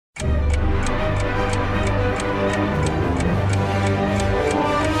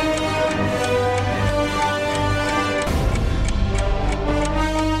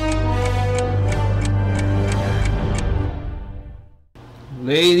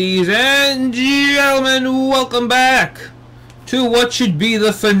Ladies and gentlemen, welcome back to what should be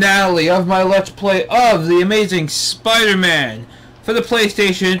the finale of my Let's Play of The Amazing Spider-Man for the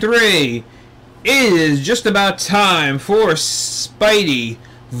PlayStation 3. It is just about time for Spidey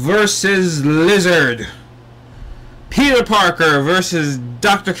versus Lizard. Peter Parker versus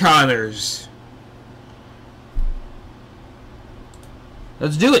Dr. Connors.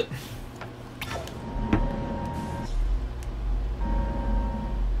 Let's do it.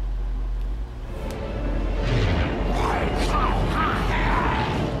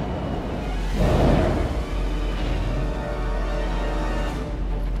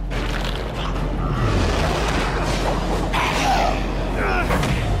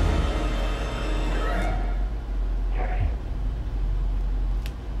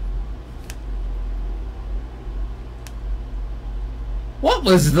 What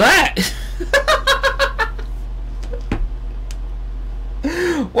was that?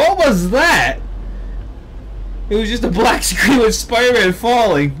 What was that? It was just a black screen with Spider-Man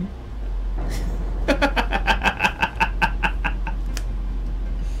falling.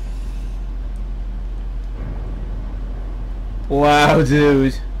 Wow,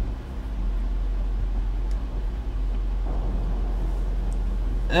 dude.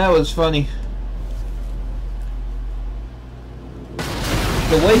 That was funny.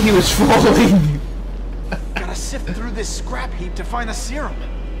 The way he was falling. Gotta sift through this scrap heap to find the serum.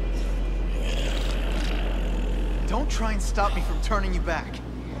 Don't try and stop me from turning you back.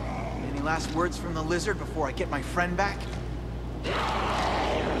 Any last words from the lizard before I get my friend back?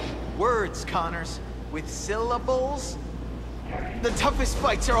 Words, Connors, with syllables? The toughest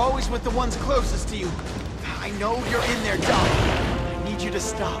fights are always with the ones closest to you. I know you're in there, Doc. I need you to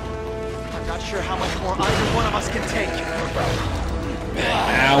stop. I'm not sure how much more either one of us can take.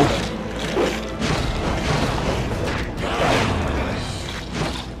 Ow.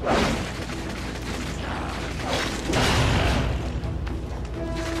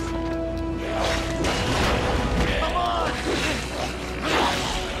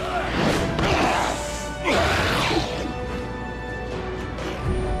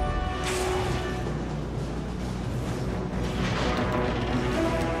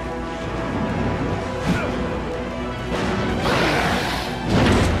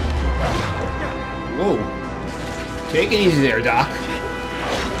 Take it easy there, Doc.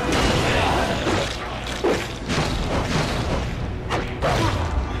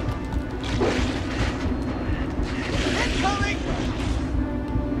 Incoming!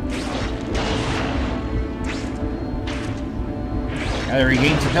 Gotta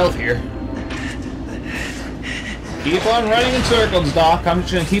regain some health here. Keep on running in circles, Doc. I'm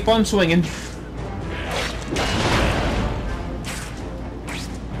just gonna keep on swinging.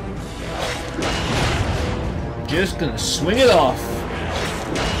 Just gonna swing it off.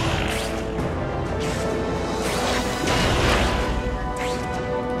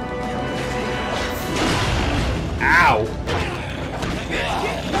 Ow.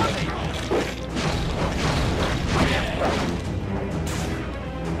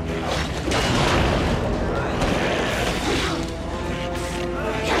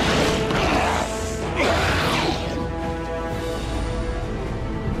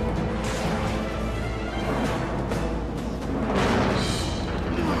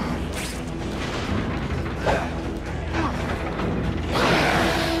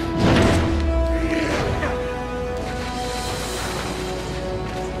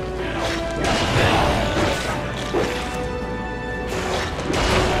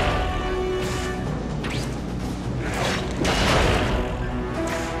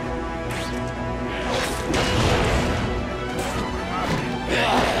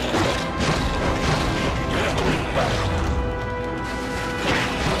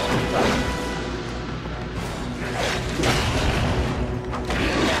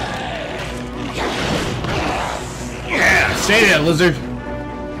 Say that, Lizard.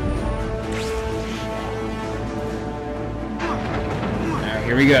 Alright,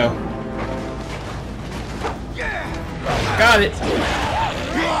 here we go. Got it.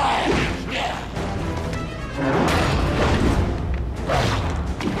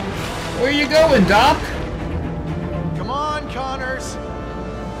 Where you going, Doc? Come on, Connors.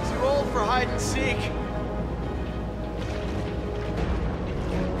 Too old for hide and seek.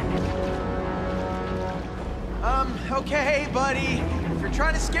 Okay, buddy. If you're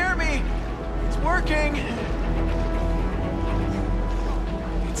trying to scare me, it's working.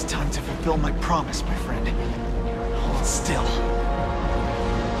 It's time to fulfill my promise, my friend. Hold still.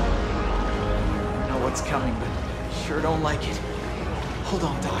 I know what's coming, but I sure don't like it. Hold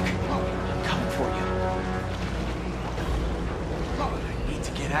on, Doc. I'm coming for you. I need to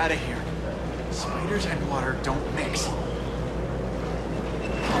get out of here. Spiders and water don't mix.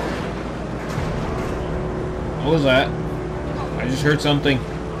 What was that? I just heard something.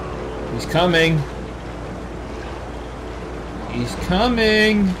 He's coming. He's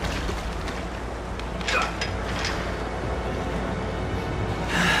coming.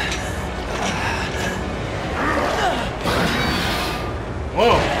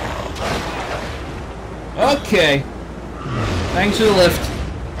 Whoa. Okay. Thanks for the lift.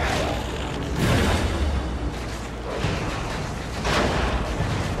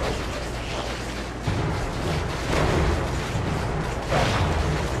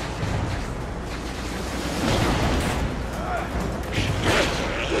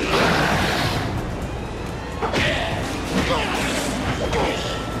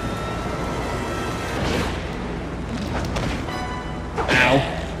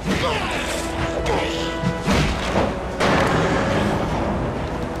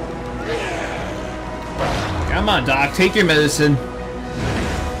 Come on, Doc, take your medicine.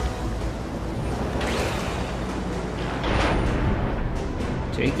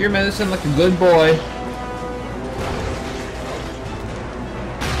 Take your medicine like a good boy.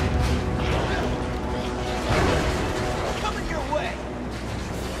 Coming your way.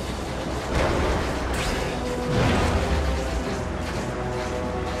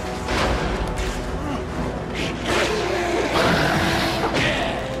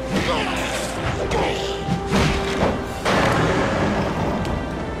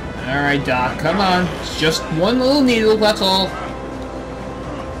 Alright, Doc, come on. It's just one little needle, that's all.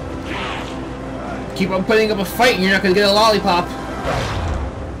 Keep on putting up a fight and you're not gonna get a lollipop.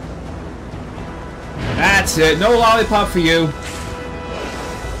 That's it, no lollipop for you.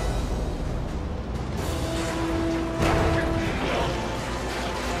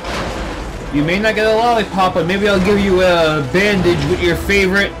 You may not get a lollipop, but maybe I'll give you a bandage with your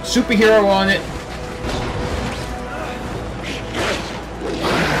favorite superhero on it.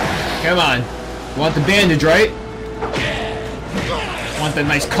 Come on. Want the bandage, right? Want that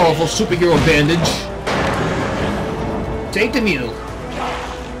nice, colorful superhero bandage. Take the needle.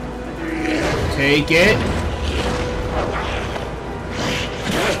 Take it.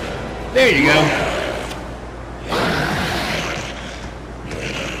 There you go.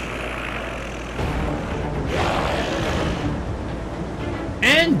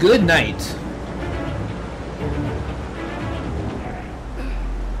 And good night.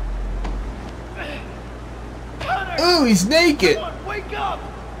 Oh, he's naked. Come on, wake up.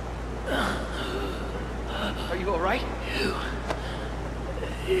 Are you all right?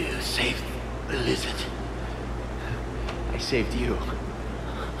 You saved the lizard. I saved you.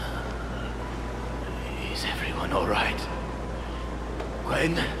 Is everyone all right?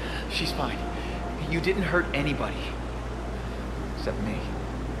 Gwen? She's fine. You didn't hurt anybody. Except me.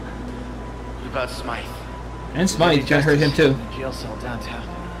 What about Smythe? And Smythe got hurt him too. In a jail cell downtown.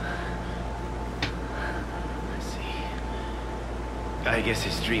 I guess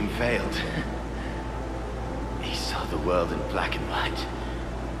his dream failed. He saw the world in black and white.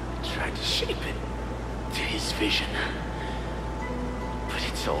 Tried to shape it to his vision. But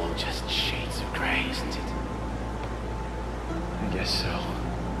it's all just shades of gray, isn't it? I guess so.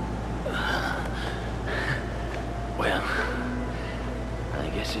 Well, I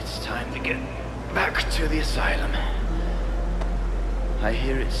guess it's time to get back to the asylum. I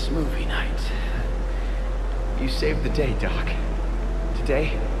hear it's movie night. You saved the day, Doc.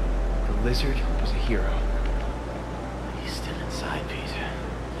 Today, the lizard was a hero. He's still inside, Peter.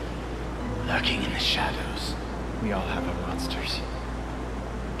 Lurking in the shadows. We all have our monsters.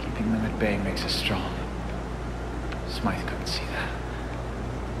 Keeping them at bay makes us strong. Smythe couldn't see that.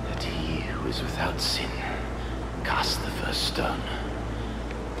 That he who is without sin cast the first stone.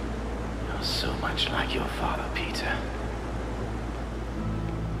 You're so much like your father, Peter.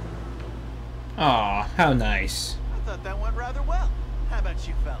 Aw, how nice. I thought that went rather well. How about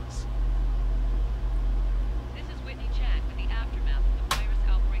you fellas? This is Whitney Chang with the aftermath of the virus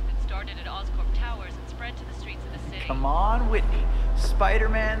outbreak that started at Oscorp Towers and spread to the streets of the city. Come on, Whitney.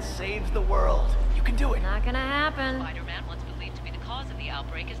 Spider-Man saves the world. You can do it. Not gonna happen. Spider-Man, once believed to be the cause of the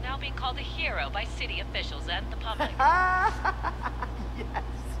outbreak, is now being called a hero by city officials and the public.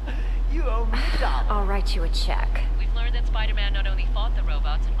 Yes. You owe me $1. I'll write you a check. We've learned that Spider-Man not only fought the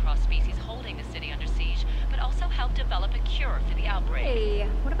robots and cross-species holding the city under siege, but also helped develop a cure for the outbreak. Hey,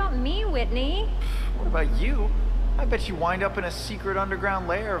 what about me, Whitney? What about you? I bet you wind up in a secret underground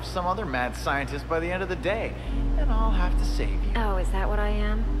lair of some other mad scientist by the end of the day. And I'll have to save you. Oh, is that what I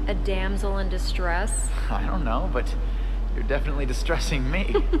am? A damsel in distress? I don't know, but you're definitely distressing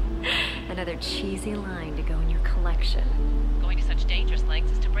me. Another cheesy line to go in your collection. Going to such dangerous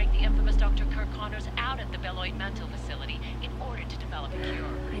lengths as to break the infamous Dr. Kirk Connors out of the Beloit Mental Facility in order to develop a cure.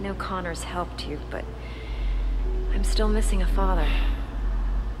 I know Connors helped you, but I'm still missing a father.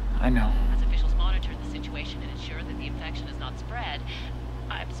 I know. As officials monitor the situation and ensure that the infection is not spread,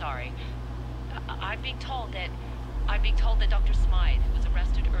 I'm sorry. I'm being told that Dr. Smythe, who was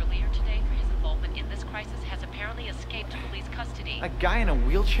arrested earlier today for his involvement in this crisis, has apparently escaped police custody. A guy in a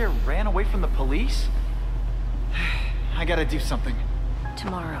wheelchair ran away from the police? I gotta do something.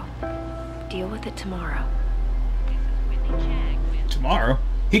 Tomorrow. Deal with it tomorrow. This is Whitney Chang with... Tomorrow?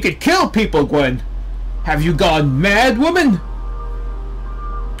 He could kill people, Gwen! Have you gone mad, woman?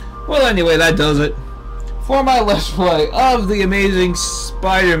 Well, anyway, that does it for my Let's Play of The Amazing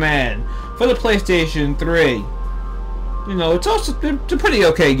Spider-Man for the PlayStation 3. You know, it's a pretty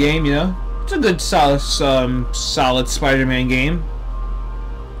okay game, you know. It's a good, solid Spider-Man game.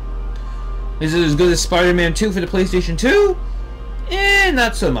 Is it as good as Spider-Man 2 for the PlayStation 2?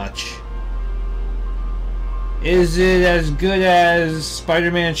 Not so much. Is it as good as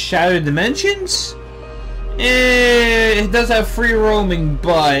Spider-Man Shattered Dimensions? It does have free roaming,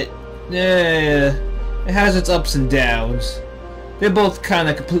 but it has its ups and downs. They're both kind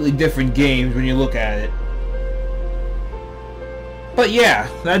of completely different games when you look at it. But yeah,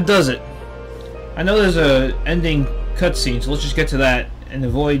 that does it. I know there's a ending cutscene, so let's just get to that and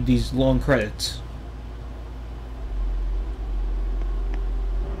avoid these long credits.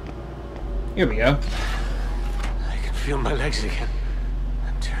 Here we go. I can feel my legs again.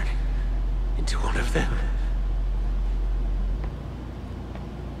 I'm turning into one of them.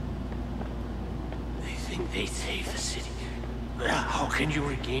 They think they saved the city. But how can you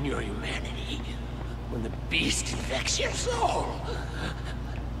regain your humanity when the beast infects your soul?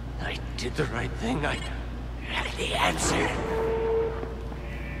 I did the right thing. I had the answer.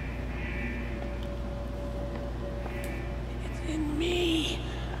 It's in me.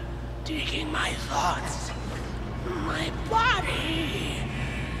 Taking my thoughts, my body.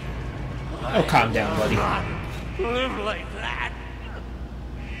 Oh, calm down, buddy. I cannot live like that.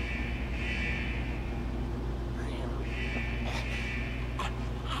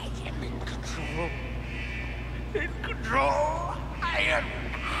 I am in control. In control. I am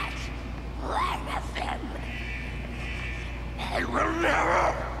not one of them. I will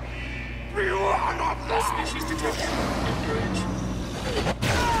never be one of them. Species detected. Engage.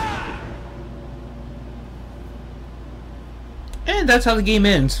 And that's how the game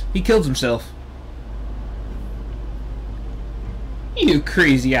ends. He kills himself. You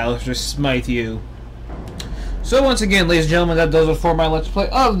crazy Alistair Smythe, you. So once again, ladies and gentlemen, that does it for my Let's Play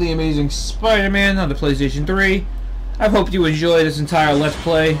of The Amazing Spider-Man on the PlayStation 3. I hope you enjoyed this entire Let's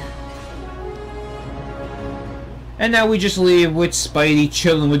Play. And now we just leave with Spidey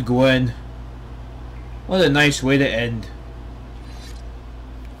chilling with Gwen. What a nice way to end.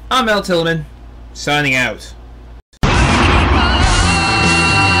 I'm L. Tillman, signing out.